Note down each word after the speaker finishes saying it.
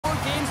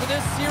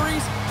this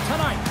series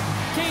tonight.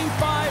 Game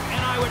 5,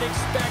 and I would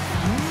expect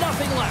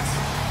nothing less.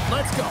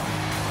 Let's go.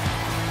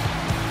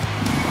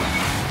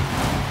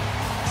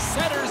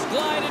 Setters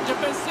glide into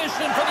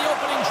position for the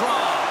opening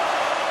draw.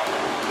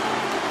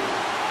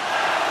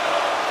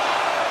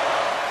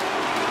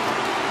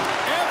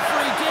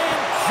 Every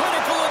game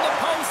critical in the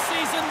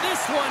postseason.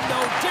 This one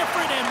no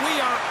different, and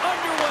we are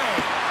underway.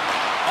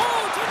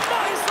 Oh,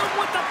 denies him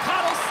with the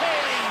paddle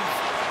save.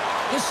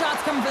 The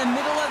shots come from the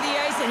middle of the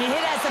ice, and he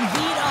has some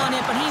heat on it,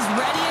 but he's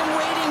ready and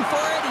waiting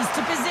for it. He's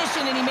to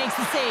position, and he makes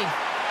the save.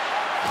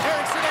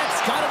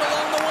 Ericsson's got it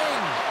along the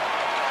wing.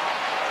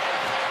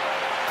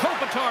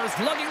 Kopitar's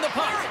lugging the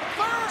puck.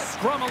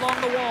 Scrum along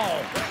the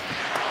wall.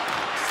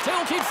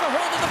 Still keeps a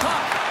hold of the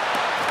puck.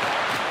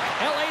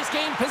 LA's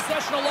gained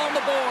possession along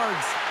the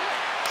boards.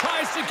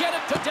 Tries to get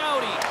it to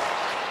Doughty.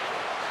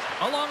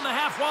 Along the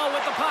half wall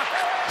with the puck.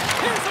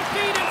 Here's a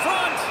feed in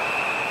front.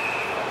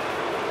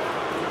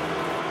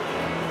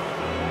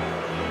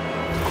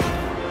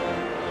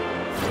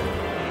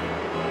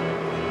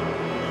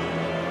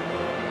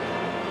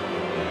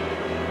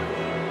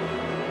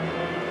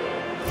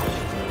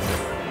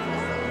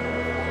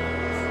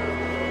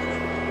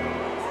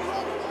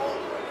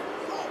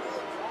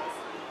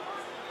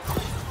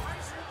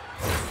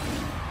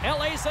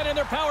 LA sending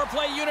their power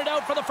play unit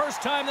out for the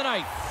first time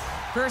tonight.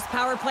 First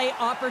power play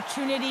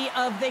opportunity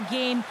of the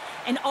game,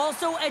 and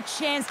also a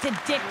chance to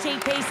dictate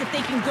pace if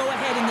they can go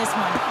ahead in this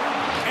one.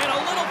 And a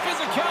little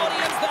physicality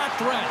ends that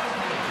threat.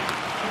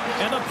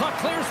 And the puck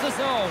clears the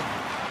zone.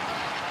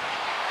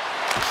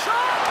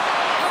 Shot!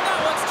 And that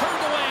one's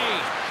turned away.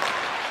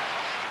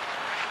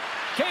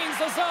 Gains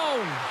the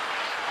zone.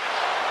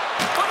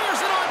 Fires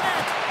it on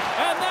net.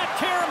 And that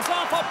caroms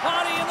off a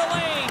body in the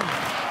lane.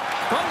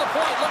 From the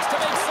point, looks to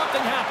make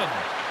something happen.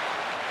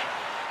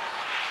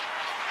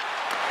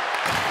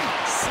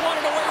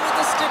 Swatted away with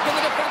the stick in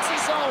the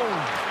defensive zone.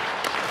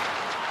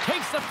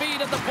 Takes the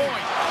feed at the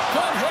point.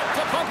 Good hit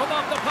to bump him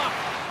off the puck.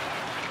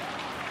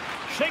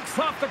 Shakes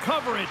off the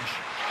coverage.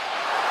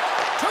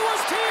 To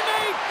his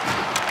teammate.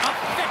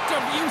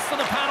 Effective use of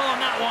the paddle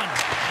on that one.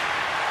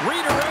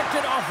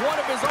 Redirected off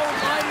one of his own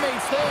line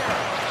mates there.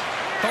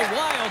 The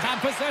Wild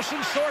have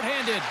possession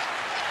shorthanded.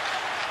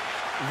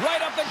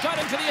 Right up the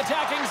gut into the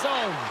attacking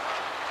zone.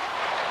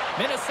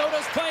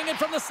 Minnesota's playing it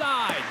from the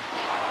side.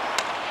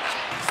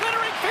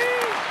 Centering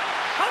feed.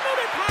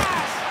 Another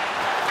pass.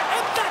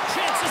 And that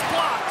chance is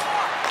blocked.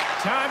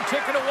 Time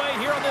ticking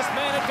away here on this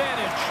man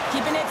advantage.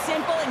 Keeping it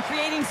simple and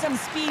creating some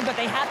speed, but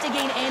they have to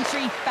gain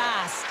entry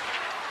fast.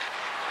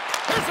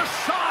 There's a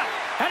shot.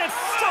 And it's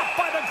stopped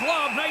by the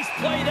glove. Nice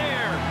play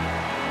there.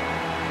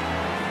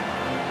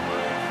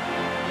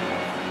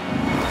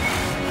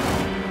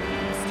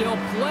 Still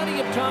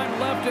plenty of time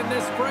left in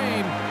this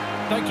frame.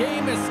 The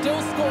game is still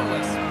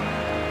scoreless.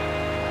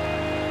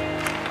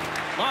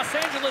 Los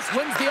Angeles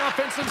wins the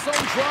offensive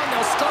zone draw.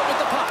 They'll start with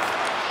the puck.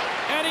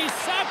 And he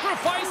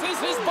sacrifices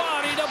his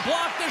body to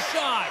block the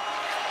shot.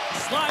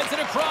 Slides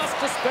it across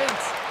to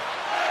Spence.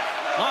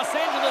 Los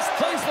Angeles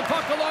plays the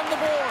puck along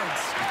the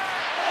boards.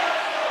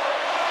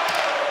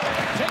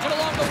 Taken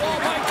along the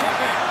wall by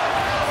Kipping.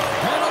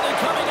 Penalty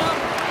coming up.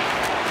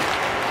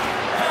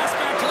 Pass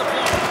back to the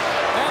point.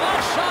 And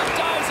that shot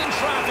dives in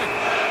traffic.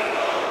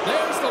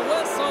 There's the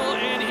whistle,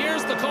 and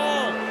here's the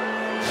call.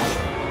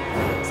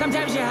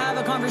 Sometimes you have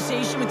a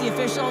conversation with the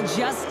official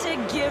just to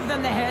give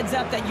them the heads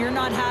up that you're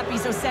not happy.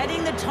 So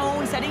setting the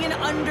tone, setting an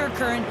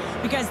undercurrent,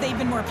 because they've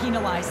been more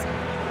penalized.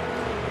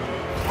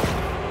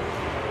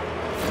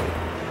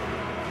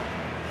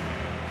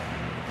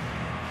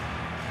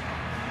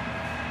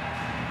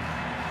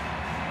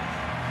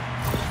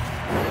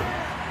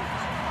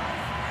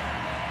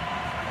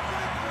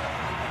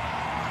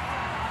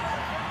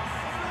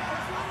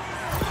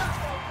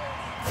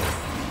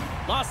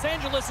 Los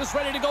Angeles is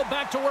ready to go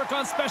back to work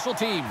on special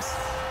teams.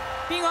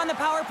 Being on the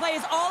power play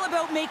is all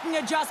about making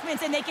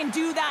adjustments, and they can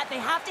do that. They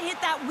have to hit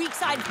that weak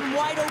side from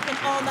wide open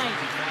all night.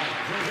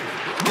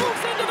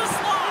 Moves into the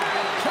slot.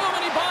 Too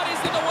many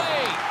bodies in the way.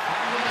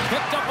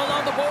 Picked up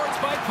along the boards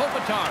by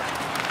Kopitar.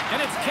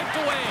 And it's kicked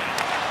away.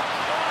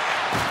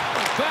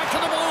 Back to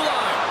the blue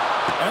line.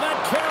 And that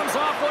caroms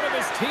off one of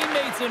his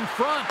teammates in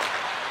front.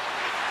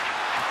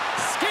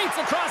 Skates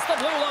across the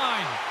blue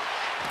line.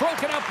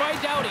 Broken up by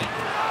Doughty.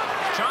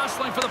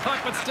 Jostling for the puck,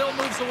 but still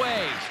moves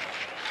away.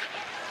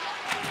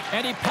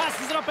 And he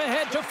passes it up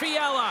ahead to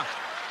Fiala.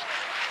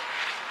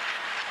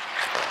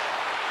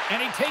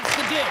 And he takes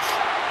the dish.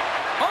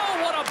 Oh,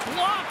 what a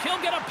block.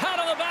 He'll get a pat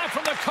on the back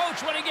from the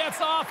coach when he gets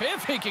off,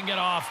 if he can get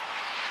off.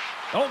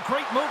 Oh,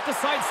 great move to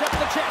sidestep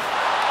the check.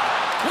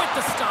 With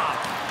the stop.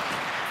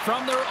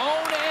 From their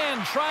own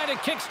end, trying to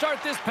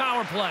kickstart this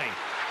power play.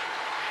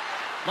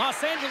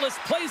 Los Angeles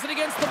plays it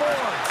against the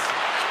boards.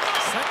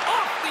 Set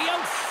off the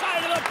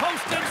outside of the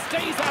post and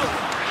stays out.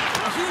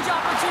 A huge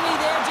opportunity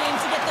there, James,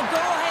 to get the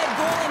go-ahead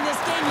goal in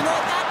this game. You know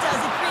what that does?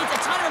 It creates a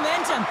ton of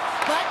momentum,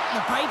 but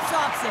the pipe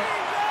stops it.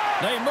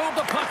 They move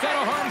the puck out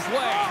of harm's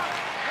way.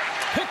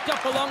 Picked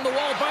up along the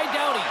wall by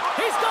Doughty.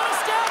 He's got a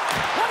step.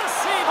 What a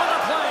save on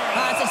the play.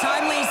 It's a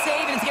timely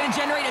save, and it's going to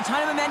generate a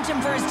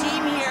for his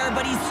team here,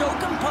 but he's so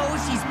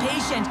composed, he's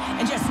patient,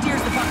 and just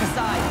steers the puck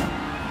aside.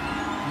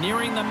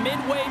 Nearing the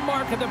midway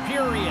mark of the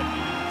period.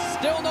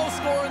 Still no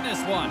score in this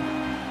one.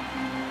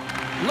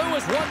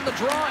 Lewis won the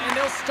draw, and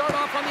they'll start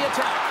off on the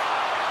attack.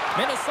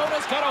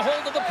 Minnesota's got a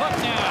hold of the puck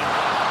now.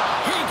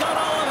 He got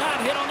all of that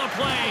hit on the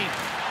play.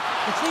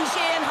 The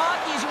cliche in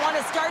hockey is you want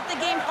to start the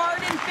game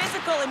hard and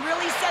physical and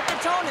really set the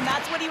tone, and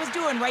that's what he was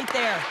doing right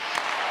there.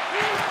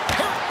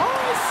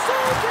 Oh,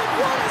 Sagan,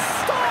 what a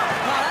stop!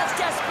 Well, that's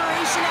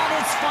desperation at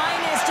its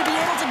finest to be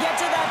able to get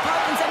to that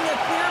puck and sending a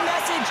clear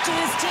message to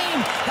his team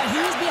that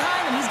he's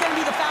behind him. He's going to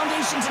be the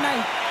foundation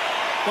tonight.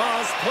 Well,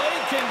 as play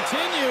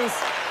continues,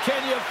 can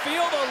you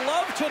feel the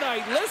love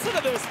tonight? Listen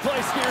to this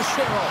place here,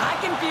 Cheryl. I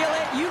can feel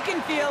it, you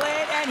can feel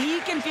it, and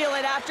he can feel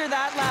it after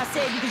that last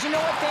save, because you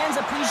know what fans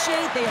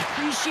appreciate? They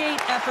appreciate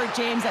effort,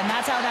 James, and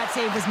that's how that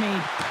save was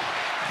made.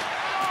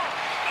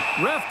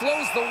 Ref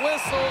blows the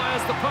whistle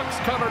as the puck's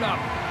covered up.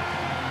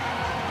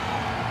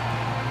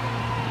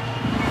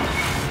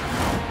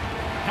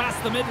 Past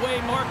the midway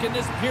mark in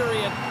this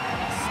period.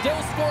 Still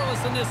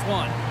scoreless in this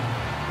one.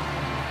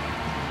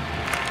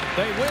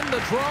 They win the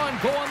draw and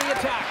go on the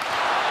attack.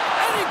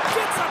 And he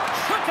gets a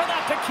trick of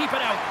that to keep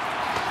it out.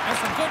 And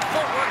some good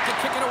footwork to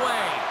kick it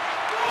away.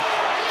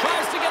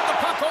 Tries to get the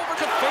puck over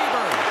to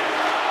Faber.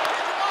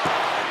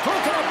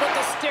 Broken up with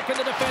the stick in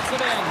the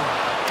defensive end.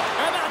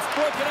 And that's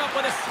broken up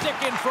with a stick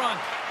in front.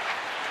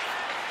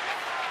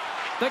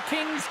 The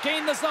Kings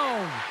gain the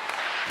zone.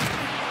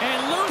 And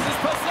loses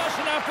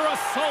possession after a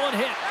solid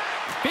hit.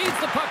 Feeds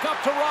the puck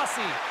up to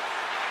Rossi.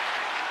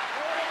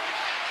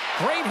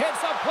 Great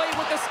heads-up play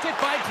with the stick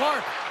by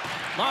Clark.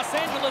 Los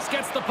Angeles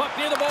gets the puck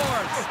near the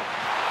boards.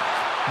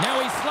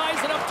 Now he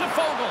slides it up to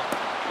Fogle.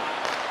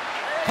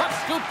 Puck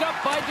scooped up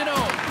by Deneau.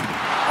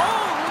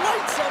 Oh,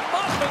 lights him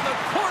up in the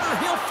corner.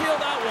 He'll feel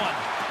that one.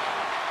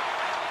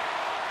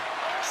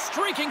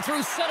 Streaking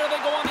through center,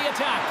 they go on the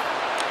attack.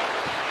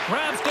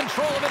 Grabs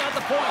control of it at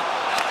the point.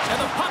 And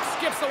the puck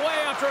skips away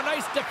after a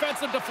nice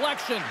defensive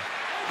deflection.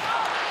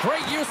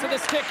 Great use of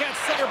the stick at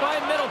center by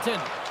Middleton.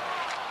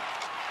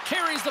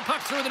 Carries the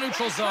puck through the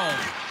neutral zone.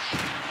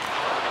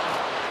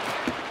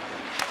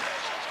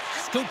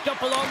 Scooped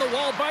up along the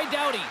wall by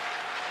Doughty.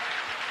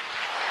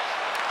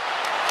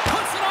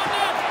 Puts it on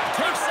net.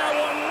 Takes that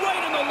one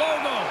right in the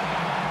logo.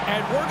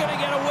 And we're going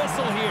to get a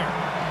whistle here.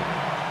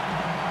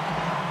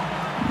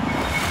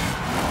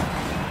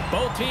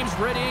 Both teams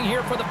readying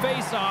here for the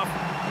face-off.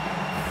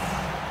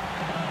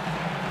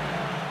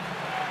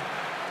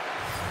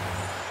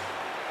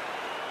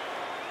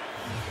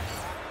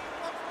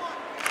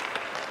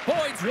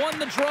 Boyd's won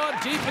the draw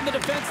deep in the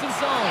defensive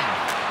zone.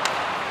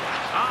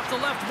 Off the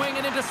left wing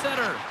and into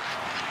center.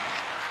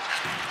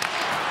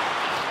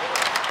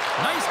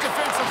 Nice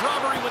defensive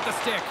robbery with the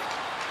stick.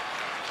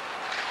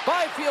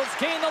 Byfield's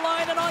gained the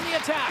line and on the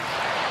attack.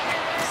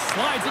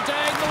 Slides it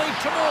diagonally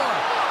to Moore.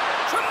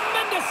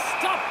 Tremendous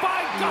stop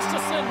by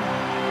Gustafsson.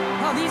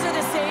 Well, these are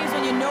the saves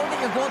when you know that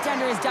your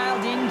goaltender is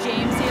dialed in,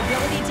 James. The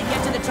ability to get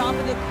to the top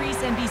of the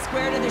crease and be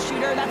square to the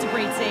shooter, that's a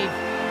great save.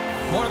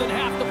 More than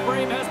half the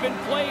frame has been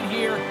played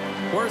here.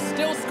 We're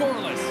still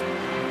scoreless.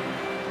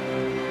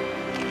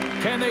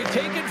 Can they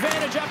take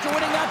advantage after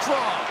winning that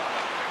draw?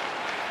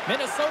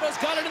 Minnesota's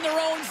got it in their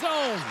own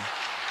zone.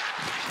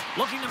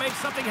 Looking to make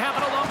something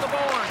happen along the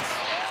boards.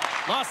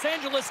 Los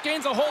Angeles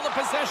gains a hold of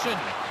possession.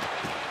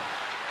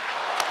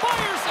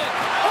 Fires it!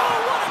 Oh,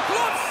 what a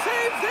glove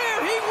save there!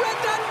 He read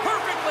that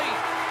perfectly!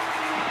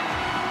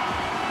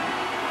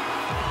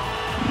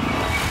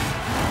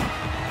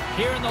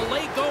 Here in the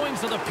late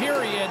goings of the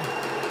period,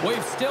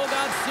 we've still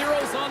got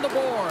zeros on the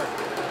board.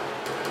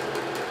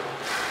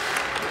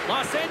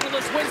 Los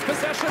Angeles wins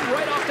possession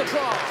right off the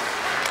draw.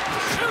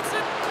 Shoots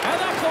it, and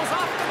that goes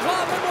off the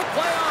glove and will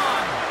play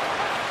on.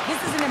 This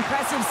is an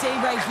impressive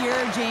save right here,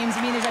 James.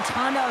 I mean, there's a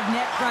ton of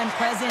net front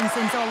presence,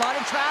 and so a lot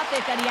of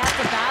traffic that he has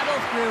to battle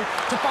through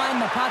to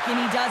find the puck,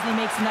 and he does, and he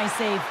makes a nice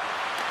save.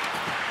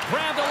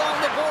 Grabbed along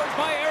the boards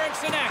by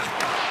Eriksson Ek.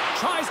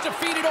 Tries to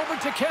feed it over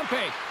to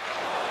Kempe.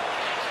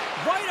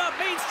 Right up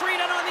Main Street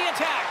and on the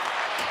attack.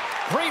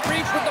 Great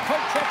reach with the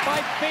poke check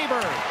by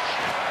Faber.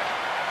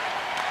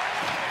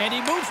 And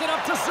he moves it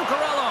up to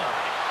Zuccarello.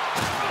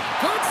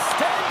 Good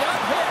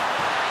stand-up hit.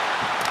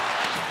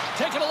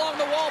 Taken along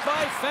the wall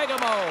by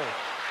Fagemo.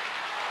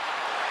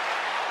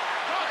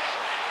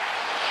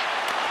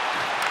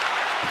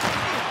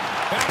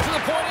 Back to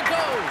the point it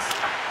goes.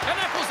 And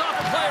that goes off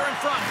a player in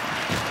front.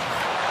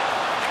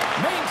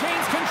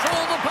 Maintains control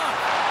of the puck.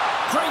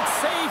 Great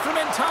save from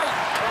in tight.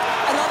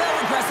 I love how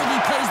aggressive he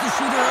plays the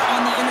shooter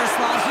on the inner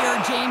slot here,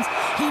 James.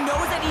 He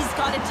knows that he's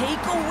got to take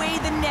away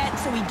the net,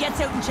 so he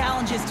gets out and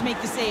challenges to make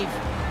the save.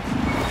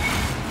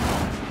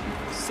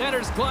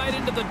 Centers glide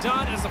into the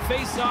dot as the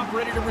face-off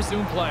ready to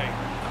resume play.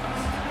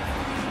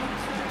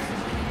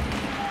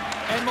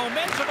 And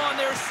momentum on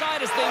their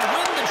side as they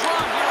win the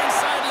draw here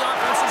inside the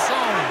offensive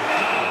zone.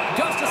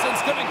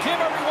 Gustafsson's going to give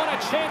everyone a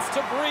chance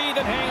to breathe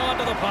and hang on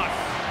to the puck.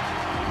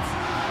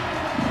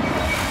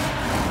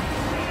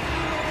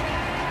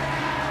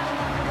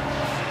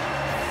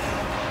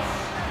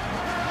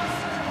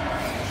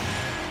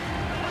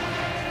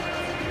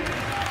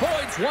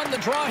 It's won the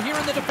draw here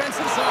in the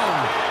defensive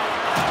zone.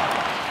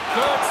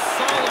 Good,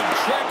 solid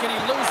check, and he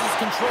loses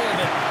control of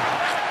it.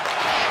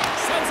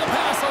 Sends a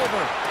pass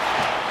over.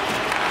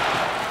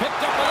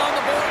 Picked up along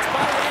the boards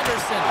by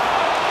Anderson.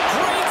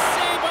 Great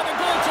save by the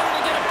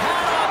goaltender to get a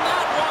pad on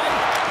that one.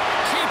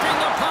 Keeping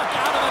the puck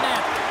out of the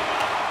net.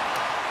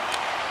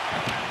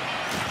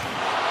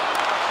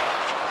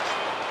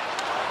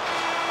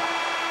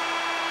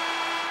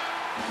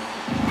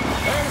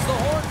 There's the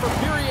horn for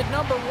period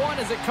number 1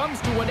 as it comes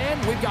to an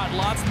end. We've got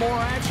lots more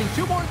action.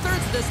 2 more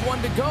thirds of this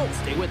one to go.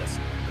 Stay with us.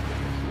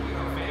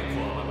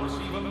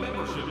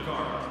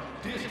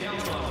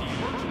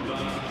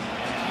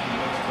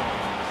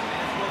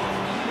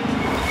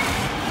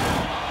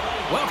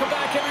 Welcome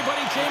back,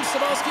 everybody. James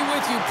Sadowski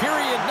with you.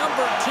 Period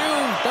number 2.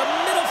 The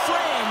middle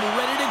frame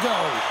ready to go.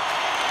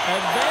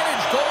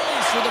 Advantage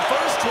goalies for the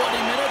first 20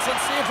 minutes.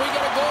 Let's see if we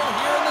get a goal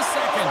here in the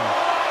second.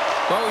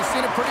 Well, we've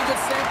seen a pretty good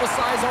sample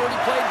size already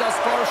played thus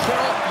far.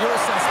 Cheryl, your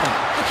assessment.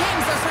 The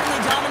Kings are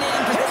certainly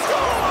dominating. He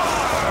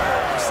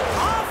scores!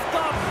 Off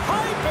the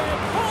pipe and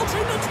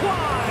bulging the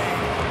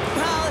twine.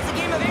 Well, it's a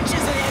game of inches,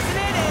 isn't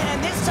it? And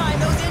this time,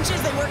 those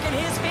inches, they work in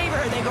his favor.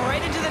 They go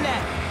right into the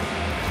net.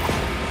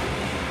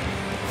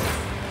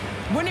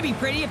 Wouldn't it be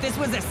pretty if this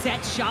was a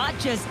set shot?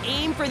 Just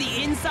aim for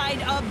the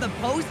inside of the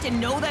post and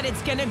know that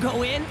it's going to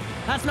go in?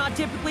 That's not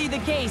typically the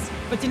case,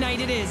 but tonight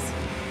it is.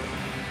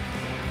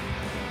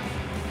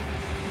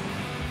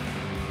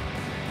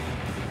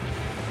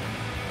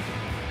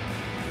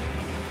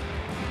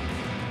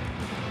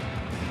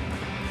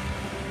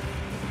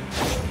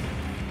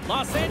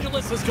 Los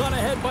Angeles has gone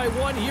ahead by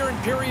 1 here in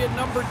period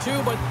number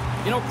 2, but,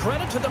 you know,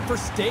 credit to them for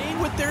staying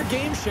with their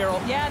game, Cheryl.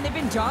 Yeah, and they've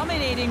been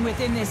dominating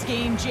within this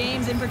game,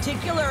 James, in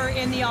particular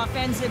in the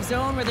offensive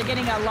zone where they're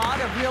getting a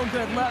lot of real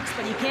good looks,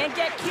 but you can't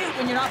get cute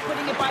when you're not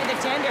putting it by the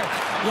tender.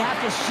 You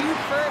have to shoot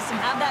first and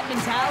have that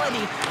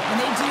mentality, and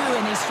they do,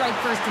 and they strike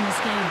first in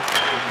this game.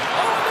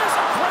 Oh, and there's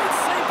a great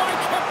save by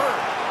Kemper.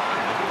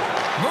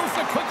 Moves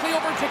it quickly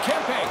over to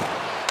Kempe.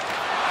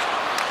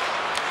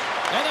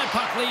 And that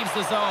puck leaves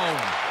the zone.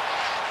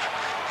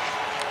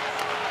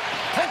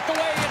 Picked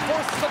away and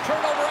forces the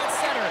turnover at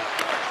center.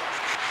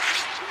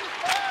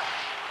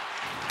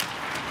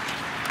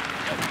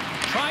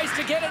 Tries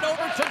to get it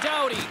over to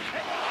Doughty.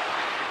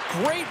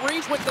 Great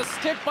reach with the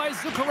stick by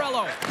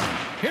Zuccarello.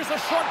 Here's a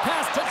short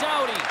pass to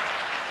Doughty.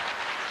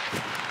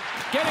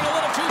 Getting a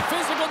little too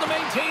physical to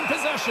maintain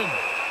possession.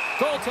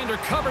 Goaltender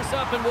covers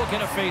up and will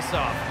get a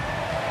face-off.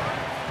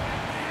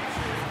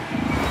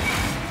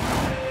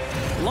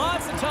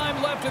 Lots of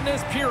time left in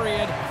this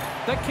period.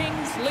 The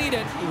Kings lead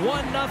it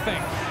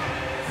 1-0.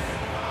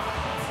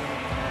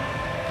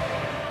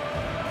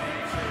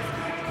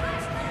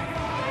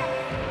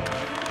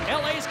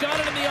 LA's got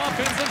it in the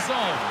offensive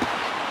zone.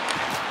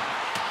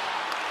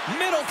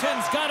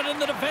 Middleton's got it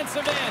in the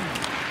defensive end.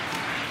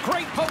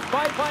 Great poke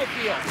by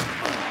Byfield.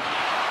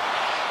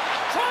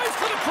 Tries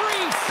for the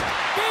crease.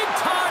 Big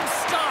time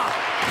stop.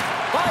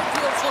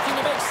 Byfield's looking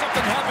to make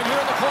something happen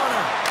here in the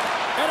corner.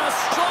 And a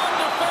strong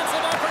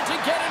defensive effort to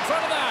get in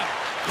front of that.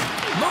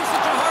 Moves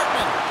it to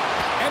Hartman.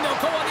 And they'll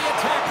go on the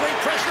attack. Great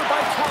pressure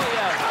by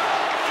Kaliev.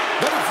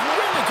 But it's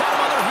really got them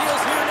on their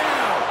heels here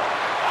now.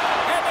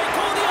 And they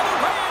go the other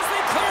way as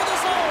they clear the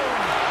zone.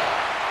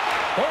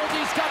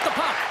 Boldy's got the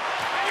puck.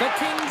 The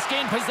Kings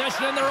gain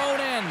possession in their own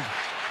end.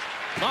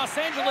 Los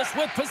Angeles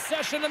with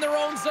possession in their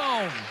own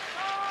zone.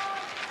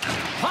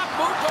 Puck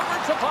moved over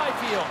to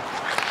Byfield.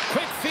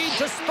 Quick feed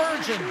to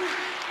Spurgeon.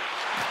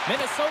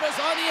 Minnesota's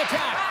on the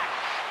attack.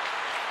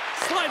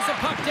 Slides the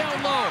puck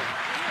down low.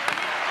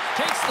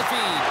 Takes the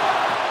feed.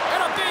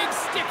 And a big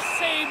stick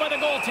save by the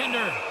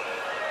goaltender.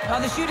 Well,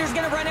 the shooter's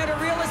going to run out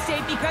of real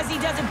estate because he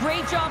does a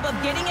great job of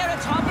getting out on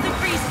top of the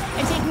crease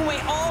and taking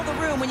away all the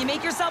room. When you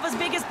make yourself as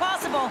big as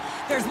possible,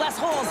 there's less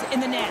holes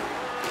in the net.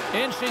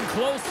 Inching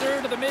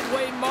closer to the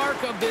midway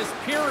mark of this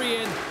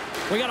period.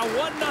 We got a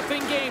 1-0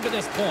 game to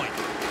this point.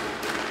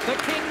 The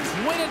Kings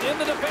win it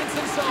in the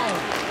defensive zone.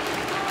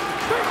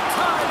 Big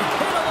time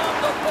hit along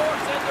the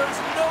boards, and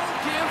there's no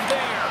give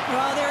there.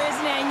 Well, there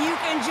isn't, and you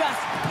can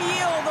just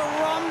feel the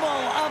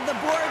rumble of the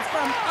boards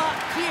from up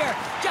here.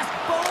 Just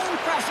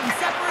bone-crushing,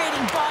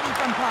 separating body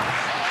from puck.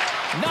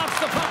 Knocks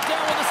the puck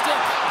down with a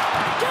stick.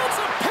 Gets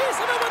a piece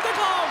of it with the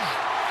glove.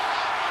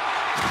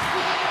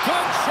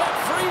 Good check,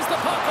 frees the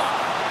puck up.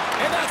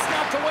 And that's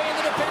knocked away in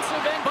the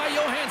defensive end by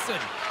Johansson.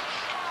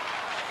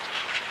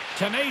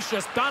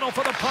 Tenacious battle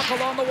for the puck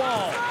along the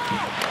wall.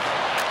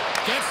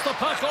 Gets the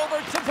puck over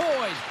to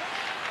Boyd.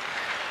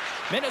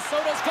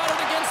 Minnesota's got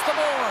it against the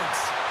boards.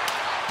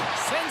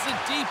 Sends it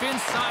deep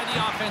inside the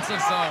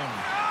offensive zone.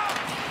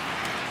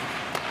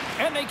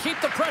 And they keep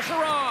the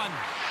pressure on.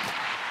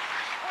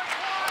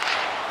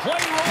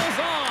 Play rolls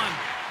on.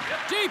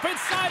 Deep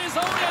inside his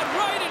own end,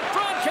 right in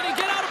front. Can he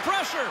get out of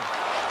pressure?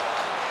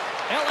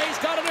 LA's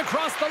got it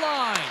across the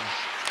line.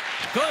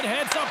 Good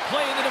heads-up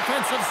play in the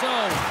defensive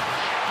zone.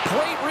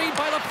 Great read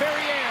by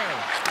LaFerriere.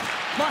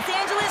 Los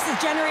Angeles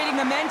is generating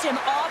momentum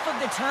off of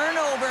the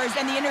turnovers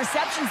and the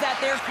interceptions that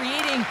they're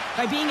creating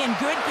by being in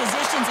good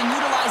positions and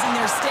utilizing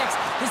their sticks.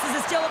 This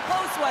is still a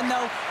close one,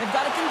 though. They've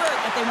got to convert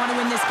if they want to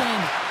win this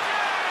game.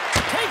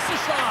 Takes a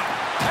shot,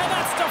 and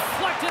that's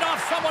deflected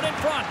off someone in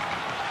front.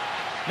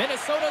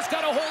 Minnesota's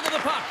got a hold of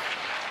the puck.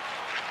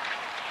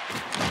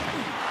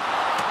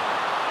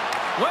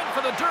 Went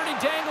for the dirty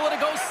dangle, and it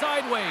goes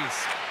sideways.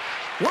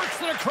 Works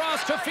it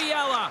across to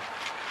Fiala.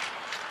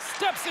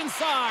 Steps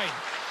inside.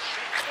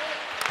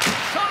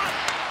 Shot,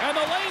 and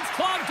the lane's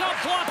clogged up,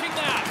 blocking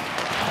that.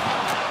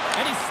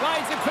 And he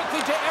slides it quickly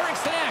to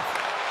Eriksson Ek.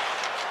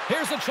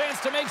 Here's a chance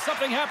to make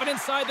something happen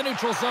inside the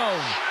neutral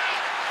zone.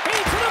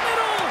 Feed to the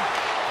middle.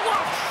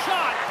 Block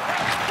shot.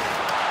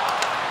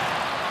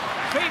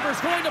 Faber's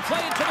going to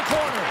play it to the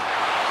corner.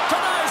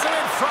 Denies it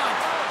in front.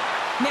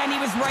 Man, he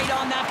was right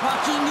on that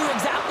puck. He knew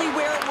exactly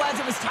where it was.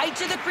 It was tight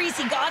to the crease.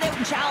 He got out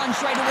and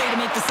challenged right away to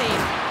make the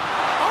save.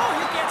 Oh,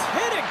 he gets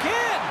hit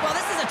again. Well,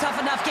 this is a tough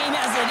enough game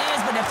as it is,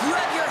 but if you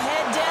have your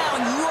head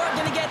down, you are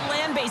going to get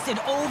land-basted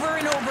over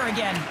and over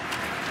again.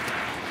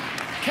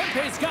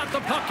 Kempe's got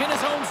the puck in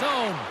his own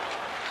zone.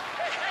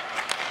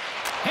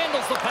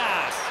 Handles the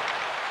pass.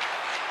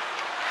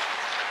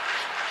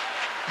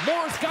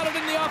 Moore's got it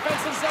in the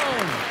offensive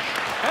zone.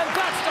 And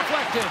that's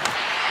deflected.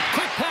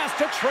 Quick pass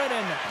to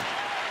Trennan.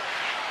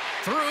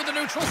 Through the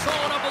neutral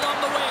zone, up along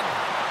the wing.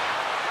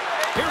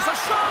 Here's a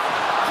shot.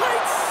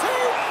 Great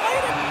save.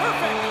 Made it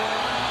perfect.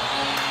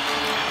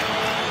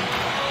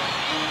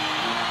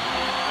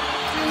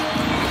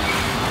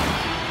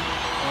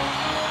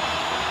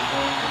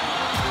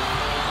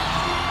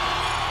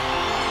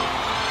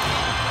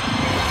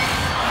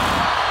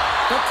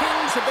 The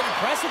Kings have been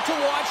impressive to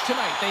watch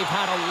tonight. They've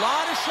had a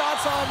lot of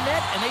shots on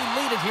net, and they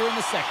lead it here in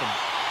the second.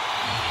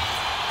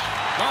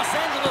 Los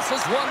Angeles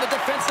has won the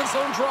defensive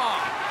zone draw.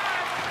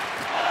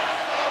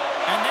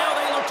 And now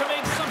they look to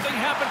make something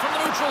happen from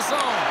the neutral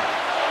zone.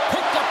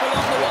 Picked up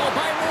along the wall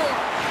by Moore.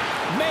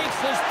 Makes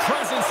his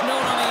presence known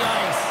on the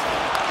ice.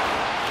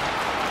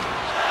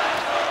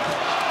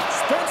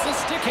 Spreads his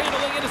stick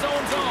handling in his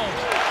own zone.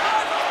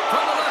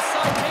 From the left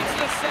side, takes it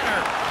to center.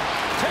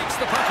 Takes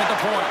the puck at the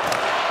point.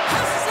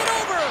 Passes it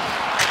over.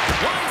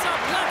 Lines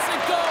up, lets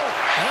it go.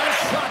 And that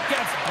shot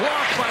gets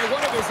blocked by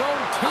one of his own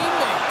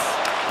teammates.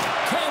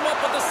 Came up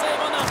with the save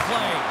on that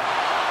play.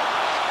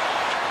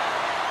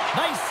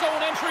 Nice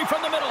zone entry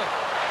from the middle.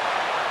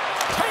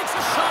 Takes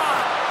a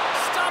shot.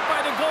 Stopped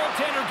by the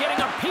goaltender,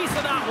 getting a piece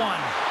of that one.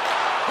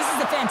 This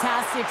is a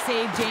fantastic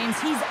save, James.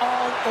 He's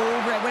all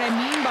over it. What I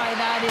mean by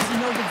that is he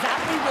knows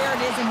exactly where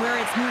it is and where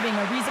it's moving.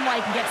 A reason why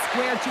he can get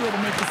square to it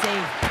and make the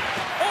save.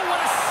 Oh,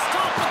 what a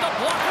stop with the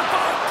blocker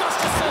by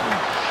Gustafsson.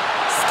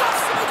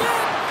 Stuffs him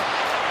again.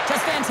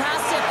 Just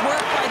fantastic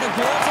work by the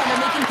goaltender,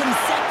 making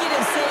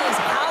consecutive saves.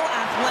 How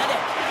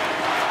athletic.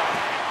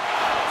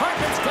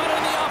 Hartman's got it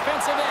in the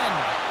offensive end.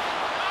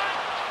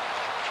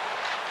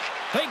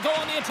 They go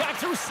on the attack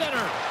through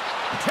center.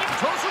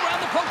 Tiptoes around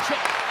the poke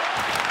check.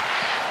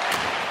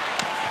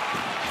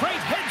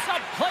 Great heads-up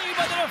play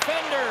by the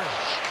defender.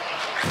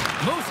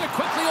 Moves it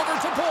quickly over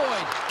to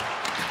Boyd.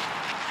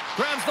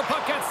 Grabs the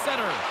puck at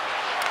center.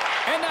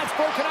 And that's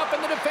broken up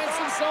in the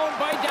defensive zone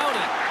by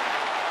Doughty.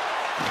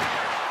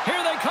 Here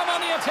they come on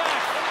the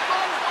attack.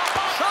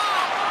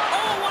 Shot!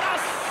 Oh, what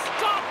a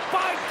stop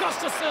by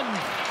Gustafsson.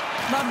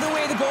 Love the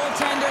way the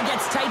goaltender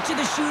gets tight to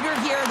the shooter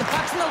here. The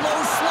puck's in the low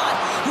slot.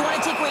 You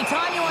want to take away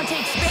time, you want to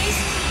take space.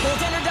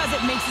 Goaltender does it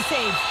and makes the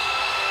save.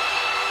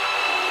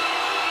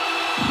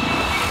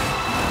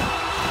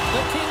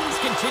 The Kings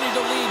continue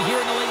to lead here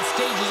in the late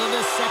stages of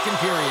this second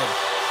period.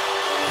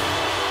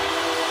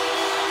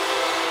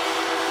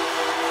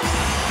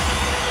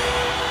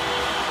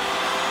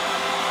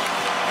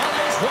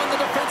 Ellis won the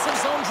defensive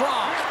zone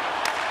draw.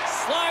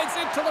 Slides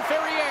into the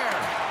Ferrier.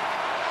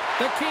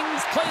 The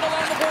Kings played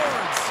along the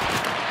boards.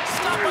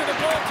 Stopped by the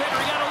goaltender.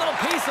 He got a little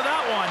piece of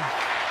that one.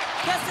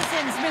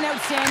 Gustafsson's been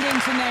outstanding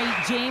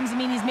tonight, James. I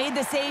mean, he's made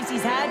the saves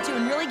he's had to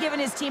and really given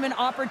his team an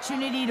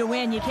opportunity to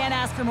win. You can't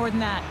ask for more than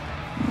that.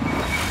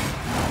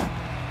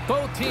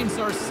 Both teams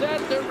are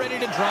set. They're ready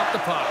to drop the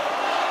puck.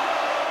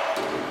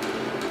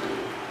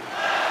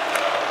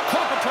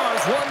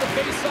 Kopitar's won the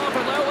face-off,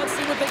 and now let's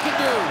see what they can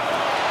do.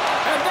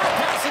 And that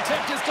pass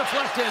attempt is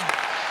deflected.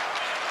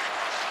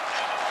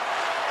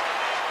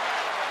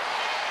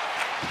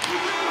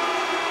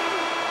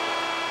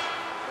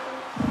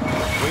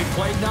 We've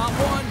played not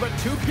one, but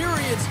 2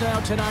 periods now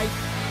tonight.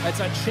 That's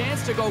a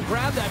chance to go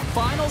grab that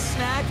final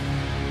snack.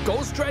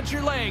 Go stretch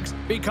your legs,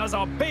 because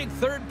a big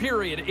third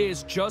period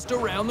is just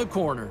around the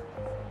corner.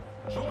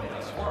 Join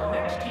us for our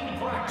next team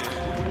practice,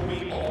 which will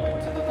be open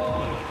to the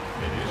public.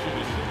 Admission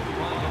is simply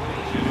by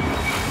donation.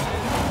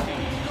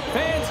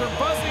 Fans are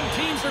buzzing.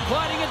 Teams are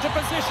gliding into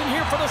position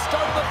here for the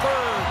start of the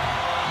third.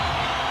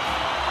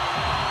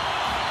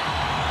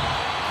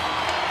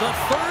 The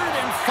third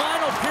and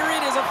final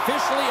period is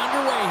officially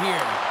underway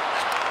here.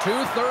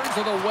 2/3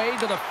 of the way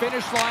to the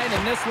finish line,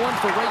 and this one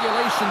for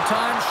regulation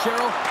time.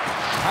 Cheryl,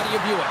 how do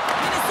you view it?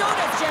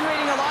 Minnesota's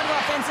generating a lot of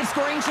offensive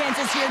scoring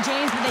chances here,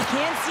 James, but they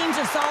can't seem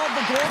to solve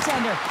the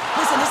goaltender.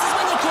 Listen, this is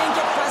when you can't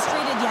get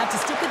frustrated. You have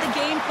to stick with the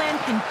game plan,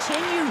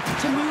 continue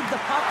to move the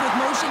puck with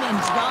motion, and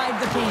drive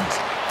the paint.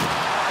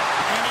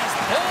 And he's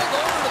pulled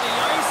over to the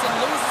ice and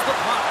loses the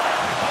puck.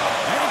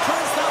 And he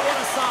turns that one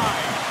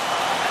aside.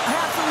 I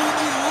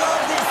absolutely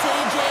love this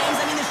save, James.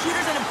 I mean, the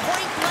shooter's in a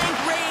point-blank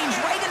range,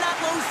 right in that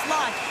low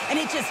slot, and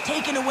it's just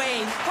taken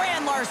away.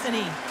 Grand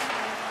larceny.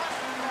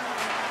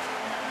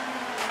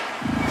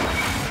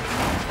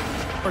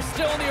 We're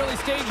still in the early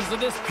stages of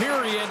this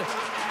period.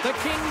 The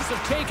Kings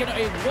have taken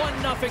a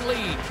 1-0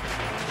 lead.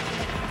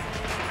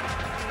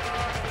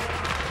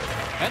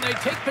 And they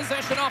take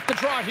possession off the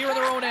draw here in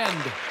their own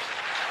end.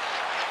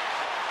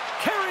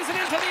 Carries it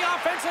into the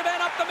offensive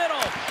end up the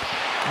middle.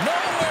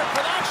 Nowhere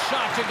for that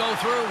shot to go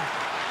through.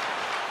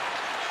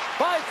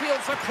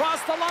 Byfield's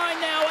across the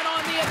line now and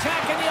on the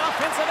attack in the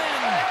offensive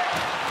end.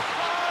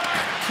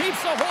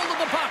 Keeps a hold of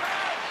the puck.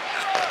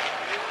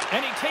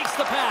 And he takes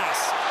the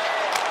pass.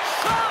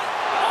 Shot!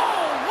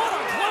 Oh, what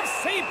a glove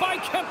save by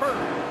Kemper.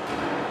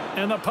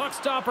 And the puck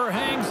stopper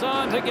hangs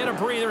on to get a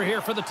breather here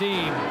for the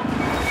team.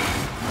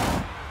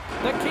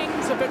 The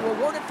Kings have been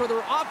rewarded for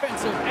their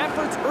offensive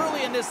efforts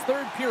early in this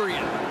third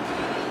period.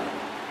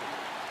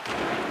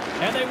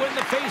 And they win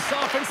the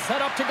face-off and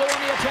set up to go on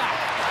the attack.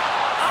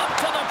 Up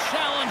to the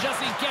challenge as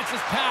he gets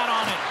his pad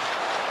on it.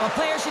 Well,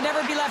 players should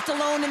never be left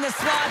alone in the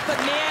slot, but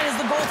man, is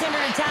the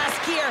goaltender to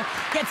task here.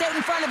 Gets out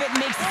in front of it and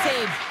makes the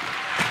save.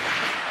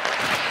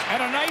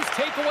 And a nice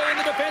takeaway in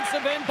the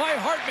defensive end by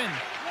Hartman.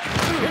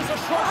 Here's a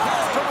short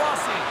pass to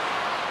Rossi.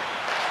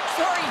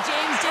 Sorry,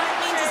 James, didn't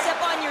mean to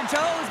step on your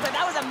toes, but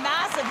that was a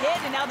massive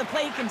hit, and now the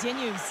play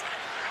continues.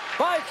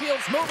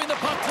 Byfield's moving the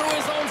puck through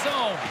his own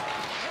zone.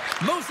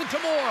 Moves it to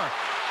Moore.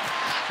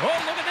 Oh,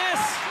 look at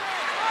this.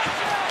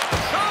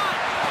 Shot!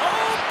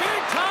 Oh,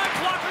 big-time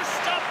blocker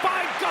stopped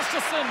by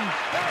Gustafsson.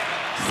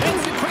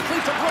 Sends it quickly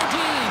to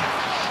Brodin.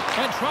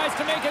 And tries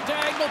to make a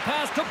diagonal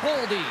pass to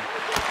Boldy.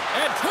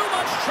 And too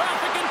much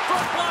traffic in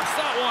front blocks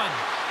that one.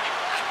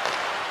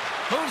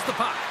 Moves the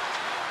puck.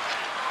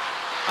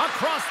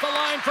 Across the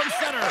line from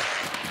center.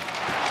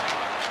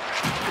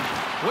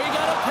 We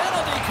got a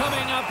penalty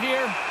coming up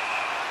here.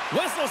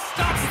 Whistle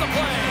stops the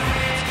play.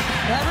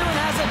 Everyone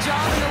has a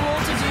job and a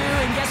role to do,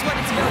 and guess what?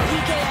 It's about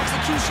PK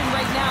execution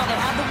right now. They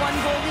have the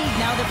 1-goal lead.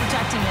 Now they're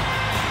protecting it.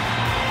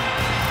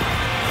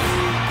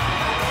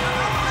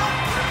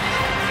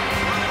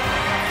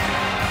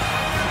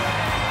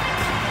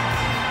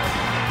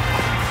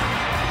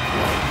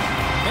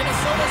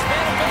 Minnesota's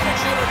man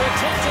advantage unit will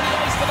take to the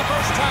ice for the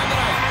first time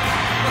tonight.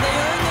 Well, they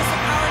earned this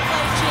power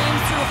play,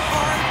 James, through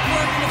hard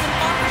work, and it's an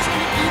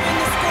opportunity to even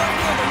the score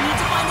here. They need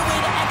to find a way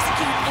to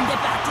execute and get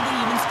back to the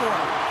even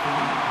score.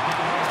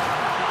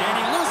 And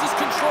he loses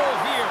control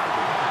here.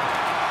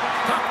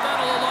 Puck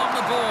battle along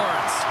the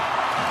boards.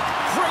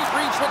 Great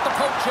reach with the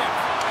poke check.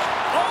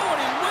 Oh, and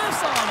he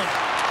whiffs on it.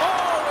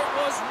 Oh, it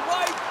was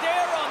right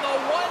there on the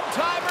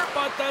one-timer,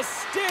 but the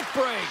stick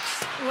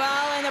breaks.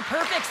 Well, and a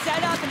perfect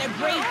setup and a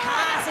great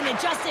pass, and it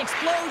just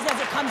explodes as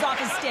it comes off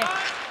his stick.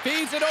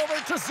 Feeds it over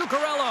to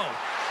Zuccarello.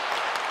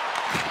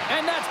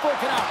 And that's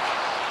broken up.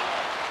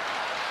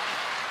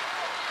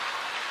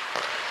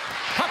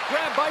 Puck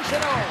grab by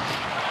Chanot.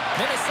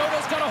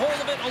 Minnesota's got a hold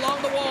of it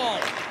along the wall.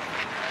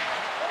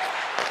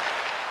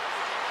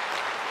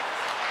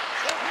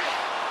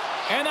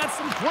 And that's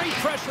some great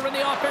pressure in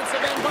the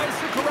offensive end by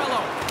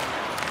Zuccarello.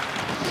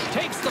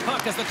 Takes the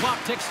puck as the clock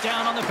ticks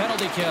down on the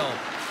penalty kill.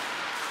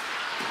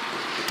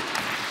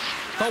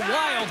 The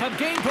Wild have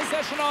gained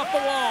possession off the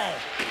wall.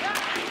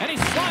 And he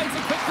slides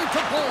it quickly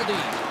to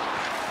Boldy.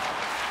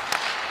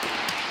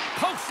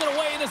 Pokes it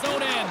away in his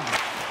own end.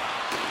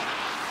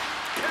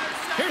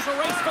 Here's a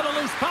race for the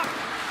loose puck.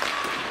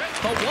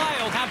 The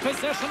Wild have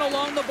possession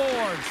along the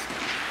boards.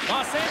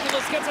 Los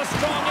Angeles gets a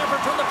strong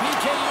effort from the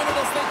PK unit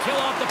as they kill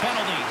off the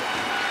penalty.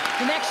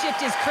 The next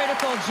shift is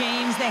critical,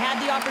 James. They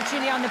had the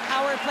opportunity on the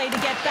power play to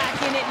get back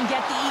in it and get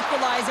the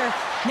equalizer.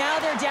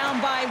 Now they're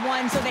down by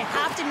 1, so they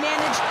have to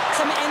manage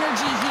some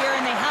energy here,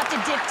 and they have to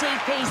dictate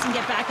pace and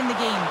get back in the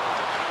game.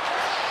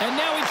 And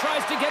now he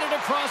tries to get it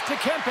across to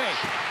Kempe.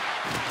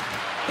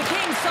 The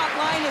Kings' top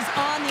line is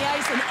on the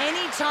ice, and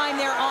anytime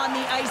they're on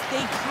the ice,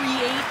 they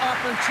create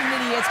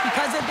opportunity. It's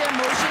because of their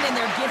motion and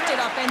their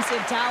gifted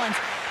offensive talents.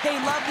 They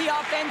love the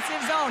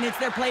offensive zone. It's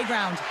their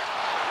playground.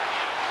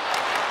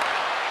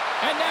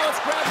 And now it's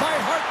grabbed by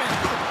Hartman.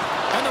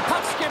 And the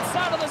puck skips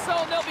out of the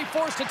zone. They'll be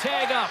forced to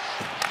tag up.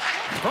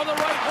 From the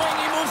right wing,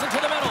 he moves it to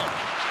the middle.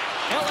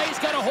 LA's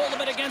got a hold of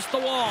it against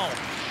the wall.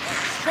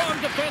 Strong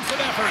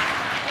defensive effort.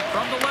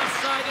 From the left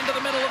side into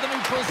the middle of the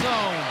neutral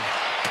zone.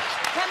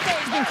 Kempe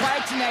has been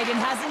quiet tonight and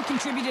hasn't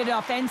contributed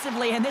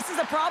offensively, and this is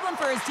a problem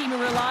for his team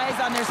who relies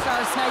on their star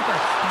sniper.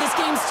 If this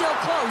game's still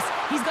close,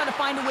 he's got to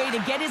find a way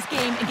to get his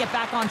game and get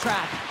back on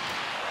track.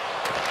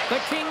 The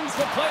Kings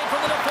will play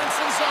from the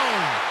defensive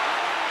zone.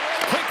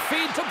 Quick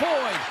feed to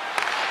Boyd.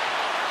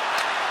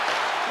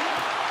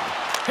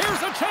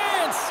 Here's a chance.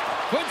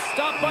 Good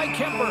stop by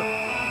Kemper.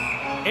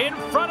 In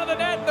front of the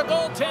net, the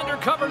goaltender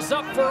covers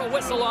up for a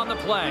whistle on the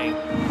play.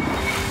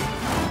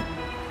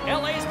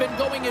 LA's been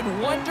going in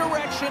one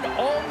direction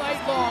all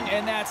night long,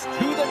 and that's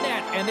to the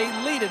net, and they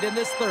lead it in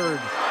this third.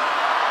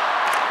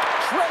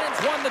 Shreddens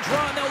won the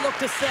draw, and they'll look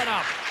to set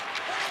up.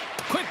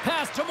 Quick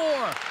pass to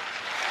Moore.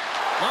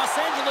 Los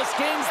Angeles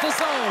gains the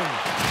zone.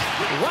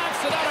 Whacks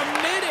it out of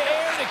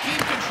mid-air to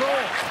keep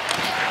control.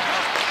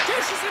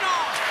 Dishes it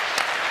off.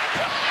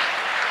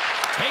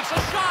 Takes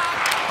a shot.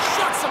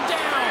 Shuts him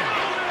down.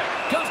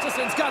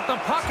 Gustafson's got the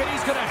puck, and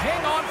he's going to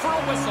hang on for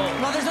a whistle.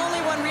 Well, there's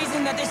only one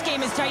reason that this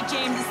game is tight,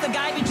 James. It's the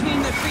guy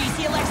between the crease.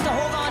 He elects to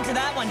hold on to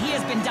that one. He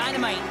has been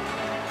dynamite.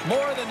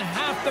 More than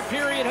half the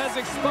period has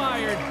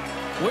expired.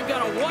 We've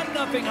got a 1-0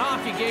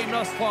 hockey game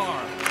thus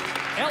far.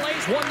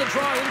 LA's won the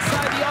draw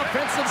inside the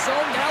offensive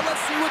zone. Now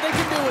let's see what they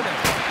can do with it.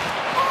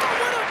 Oh,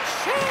 what a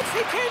chance!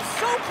 He came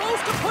so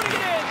close to putting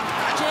it in.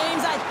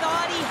 James, I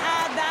thought he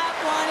had that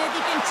one. If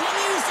he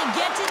continues to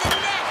get to the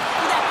net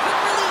with that quick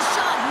release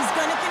shot, he's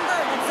going to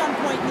convert at some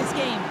point in this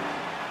game.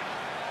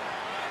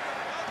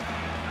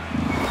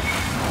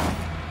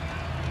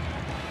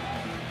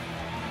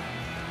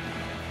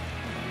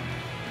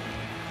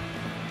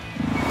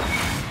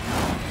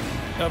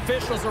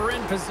 Officials are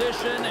in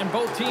position, and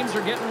both teams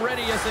are getting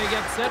ready as they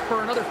get set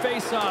for another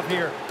face-off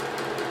here.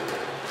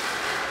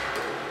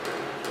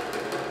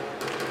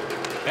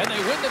 And they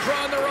win the draw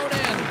on their own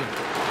end.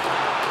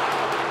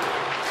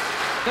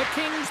 The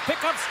Kings pick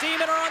up steam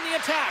and are on the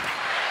attack.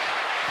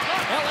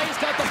 LA's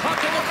got the puck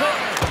in the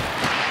corner.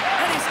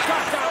 And he's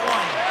got that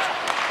one.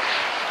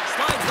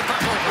 Slides the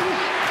puck over.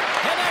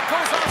 And that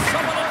goes off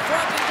someone in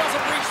front and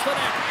doesn't reach the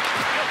net.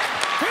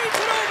 Feeds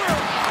it over.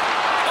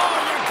 Oh,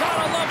 you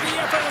gotta love the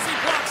effort as he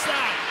blocks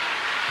that.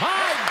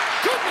 My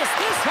goodness,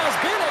 this has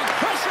been a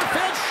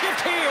pressure-filled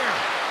shift here.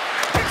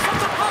 Picks up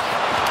the puck.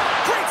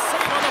 Great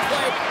save on the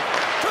play.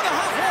 To the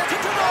half wall to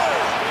Deneau.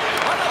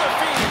 Another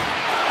feed.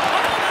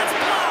 Oh, that's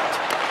blocked.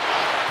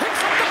 Picks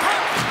up the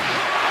puck.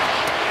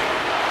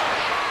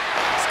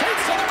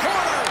 Skates to the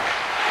corner.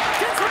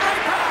 Gets it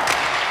right back.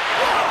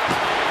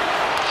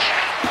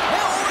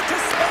 Now over to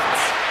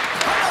Spence.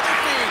 Another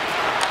feed.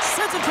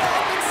 Sends it to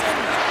Edmondson.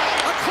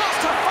 Across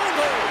to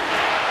Fogle.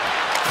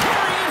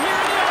 Carrying here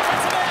in the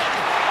offensive end.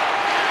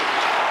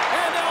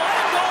 And they'll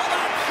end all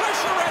that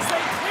pressure as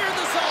they clear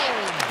the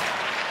zone.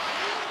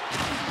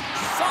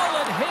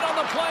 Solid hit on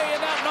the play,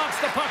 and that knocks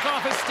the puck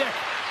off his stick.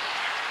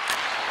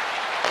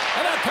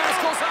 And that pass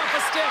goes off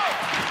the stick.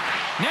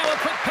 Now a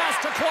quick pass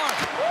to Clark.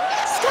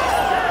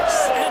 Scores!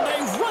 And they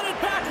run it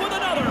back with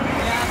another.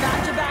 Yeah,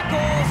 back-to-back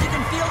goals. You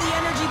can feel the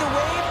energy, the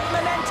wave,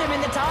 momentum,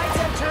 and the tides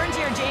have turned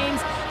here,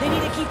 James. They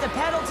need to keep the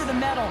pedal to the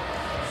metal.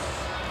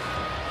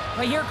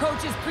 But your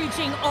coach is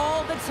preaching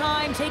all the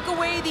time. Take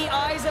away the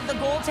eyes of the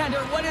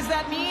goaltender. What does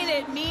that mean?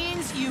 It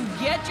means you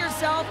get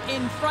yourself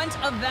in front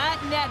of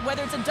that net,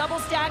 whether it's a double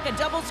stack, a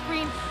double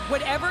screen,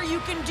 whatever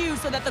you can do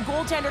so that the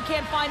goaltender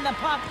can't find the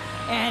puck.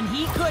 And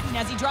he couldn't.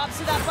 As he drops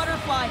to that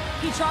butterfly,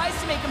 he tries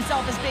to make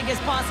himself as big as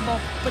possible,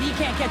 but he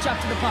can't catch up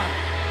to the puck.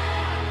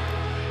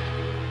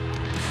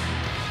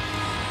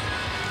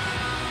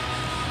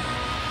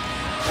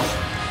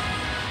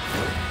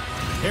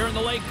 Here in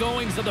the late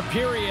goings of the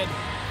period,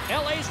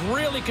 LA's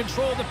really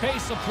controlled the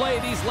pace of play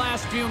these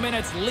last few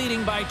minutes,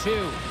 leading by 2.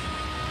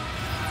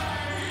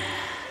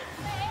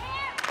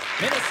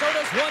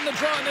 Minnesota's won the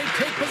draw, and they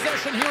take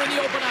possession here in the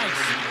open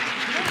ice.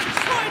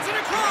 Slides it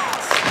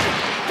across.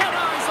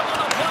 Denies him on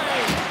the play.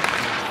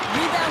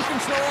 Rebound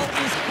control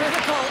is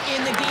critical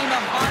in the game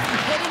of hockey.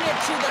 Putting it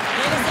to the...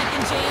 Wait a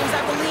second, James.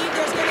 I believe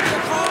there's going to be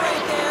a call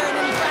right there, and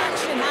an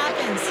infraction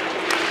happens.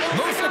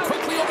 Moves it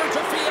quickly over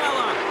to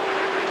Fiala.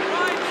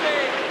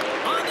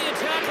 On the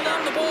attack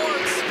along the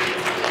boards.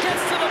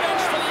 Gets to the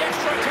bench for the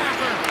extra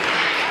attacker.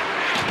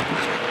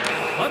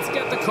 Let's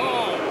get the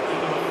call.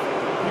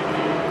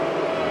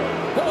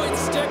 Boyd's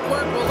stick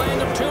work will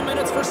land him 2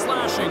 minutes for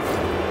slashing.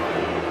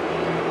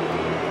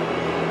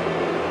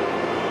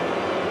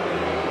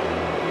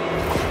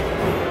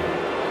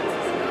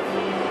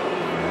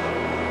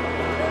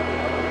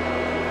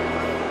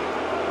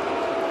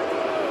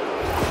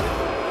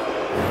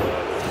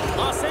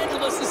 Los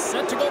Angeles is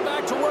set to go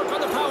back to work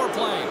on the power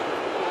play.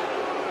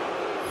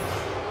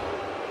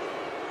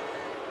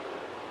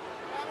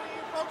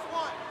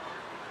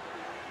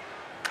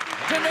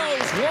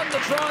 Deneau's won the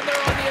draw, and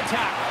they're on the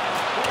attack.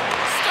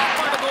 Stopped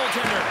by the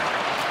goaltender.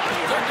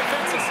 Good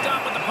defensive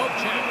stop at the poke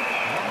check.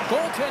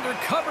 Goaltender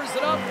covers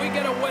it up. We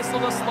get a whistle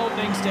to slow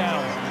things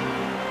down.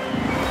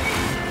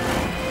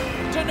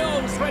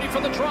 Deneau's ready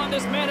for the draw on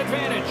this man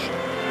advantage.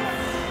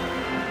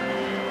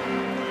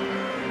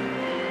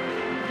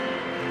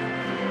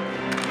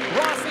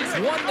 Rossi's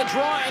won the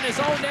draw in his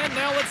own end.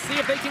 Now let's see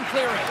if they can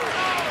clear it.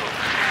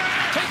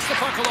 Takes the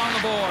puck along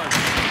the board.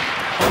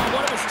 Oh,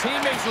 one of his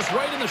teammates was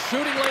right in the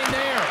shooting lane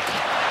there.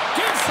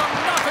 Gives him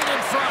nothing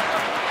in front.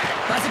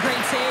 That's a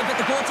great save, but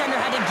the goaltender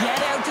had to get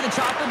out to the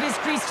top of his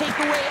crease, take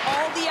away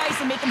all the ice,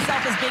 and make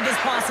himself as big as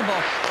possible.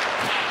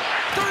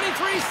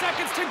 33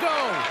 seconds to go.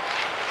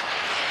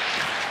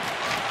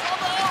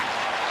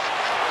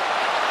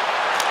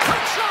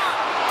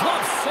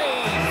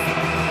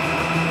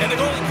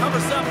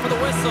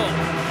 whistle.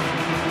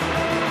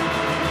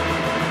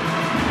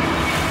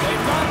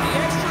 They've got the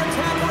extra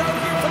attacker out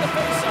here for the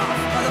faceoff.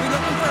 Well, they'll be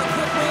looking for a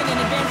quick win and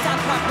advance that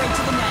puck right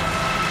to the net.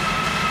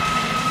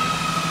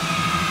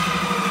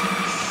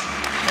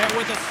 And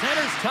with the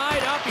centers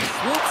tied up, he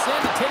swoops in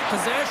to take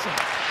possession.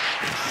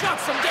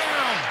 Shuts him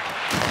down.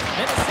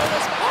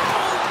 Minnesota's...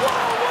 Oh,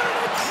 wow, what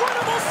an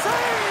incredible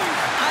save!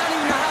 I don't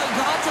even know how he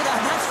got to that.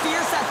 That's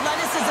fierce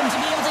athleticism to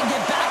be able to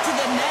get back to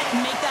the net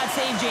and make that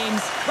save,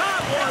 James.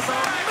 That was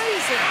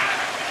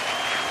amazing!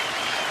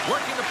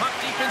 Working the puck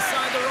deep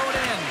inside their own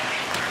end.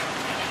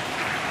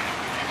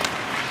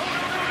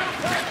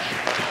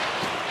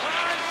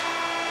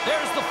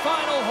 There's the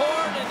final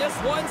horn, and this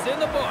one's in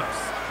the books.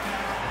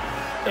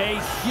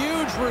 A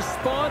huge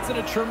response and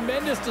a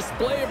tremendous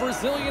display of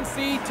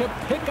resiliency to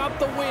pick up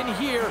the win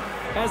here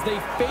as they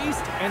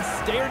faced and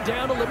stared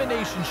down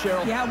elimination,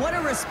 Cheryl. Yeah, what a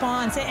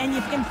response. And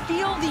you can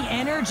feel the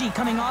energy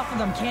coming off of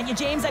them, can't you,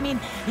 James? I mean,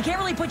 you can't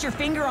really put your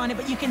finger on it,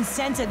 but you can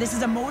sense it. This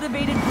is a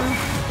motivated group.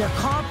 They're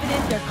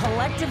confident. They're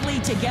collectively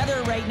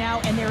together right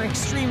now, and they're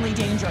extremely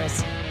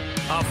dangerous.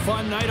 A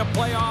fun night of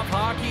playoff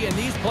hockey, and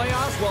these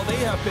playoffs, well, they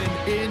have been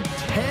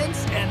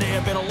intense, and they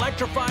have been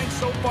electrifying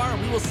so far.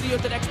 We will see you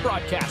at the next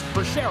broadcast.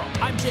 For Cheryl,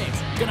 I'm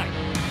James. Good night.